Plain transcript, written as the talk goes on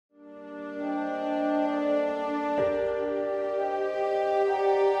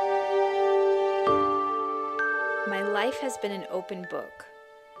life has been an open book.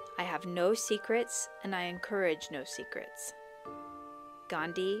 I have no secrets, and I encourage no secrets.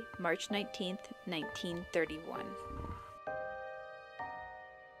 Gandhi, March 19th, 1931.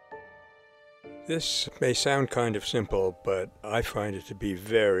 This may sound kind of simple, but I find it to be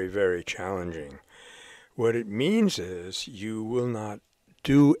very, very challenging. What it means is you will not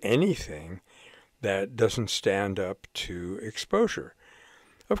do anything that doesn't stand up to exposure.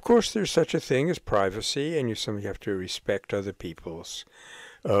 Of course, there's such a thing as privacy, and you have to respect other people's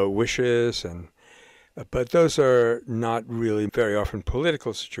wishes, but those are not really very often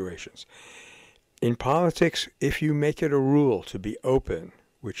political situations. In politics, if you make it a rule to be open,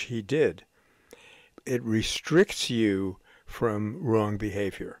 which he did, it restricts you from wrong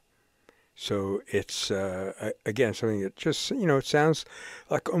behavior. So it's, again, something that just, it sounds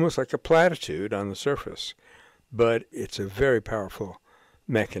like almost like a platitude on the surface, but it's a very powerful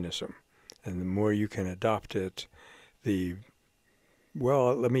mechanism. And the more you can adopt it,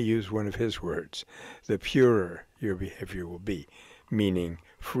 let me use one of his words, the purer your behavior will be, meaning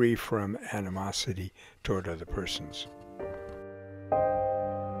free from animosity toward other persons.